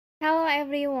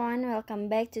everyone, welcome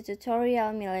back to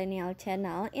Tutorial Millennial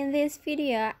channel. In this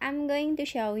video, I'm going to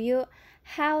show you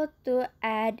how to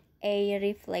add a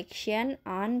reflection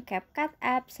on CapCut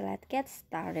apps. Let's get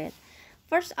started.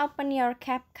 First, open your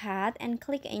CapCut and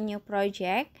click a new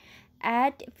project.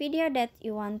 Add video that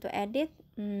you want to edit.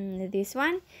 This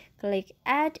one, click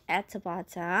add at the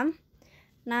bottom.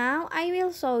 Now I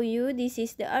will show you, this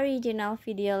is the original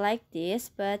video like this,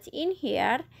 but in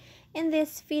here in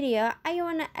this video I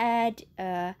wanna add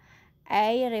a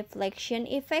reflection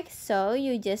effect. So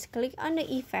you just click on the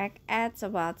effect at the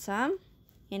bottom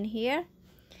in here,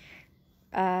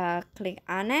 click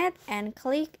on it and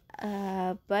click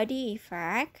body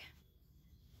effect.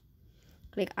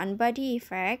 Click on body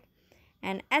effect,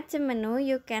 and at the menu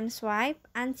you can swipe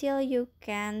until you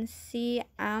can see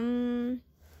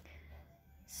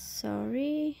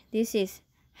this is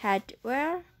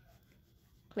hardware.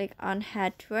 Click on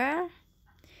hardware,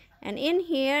 and in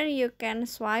here you can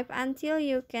swipe until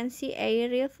you can see a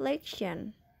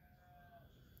reflection.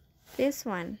 This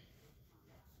one.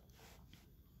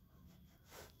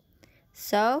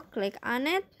 So click on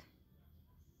it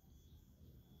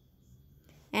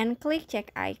and click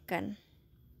check icon.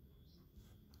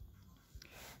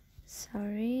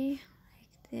 Like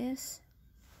this.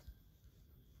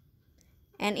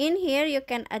 And in here you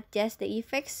can adjust the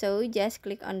effect, so just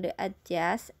click on the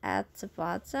adjust at the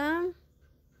bottom.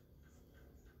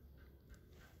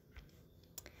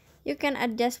 You can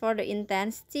adjust for the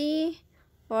intensity,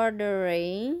 for the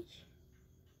range,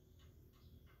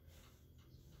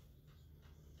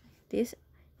 like this,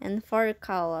 and for the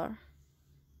color.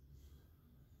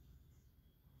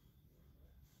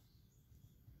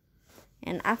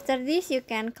 And after this you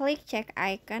can click check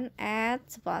icon at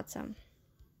the bottom.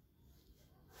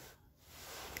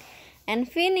 And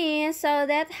finish. So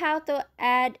that's how to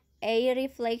add a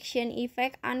reflection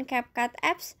effect on CapCut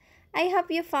apps. I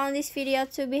hope you found this video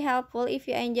to be helpful. If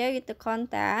you enjoyed the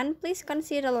content, please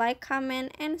consider like,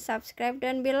 comment, and subscribe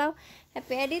down below.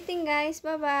 Happy editing guys.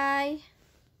 Bye bye.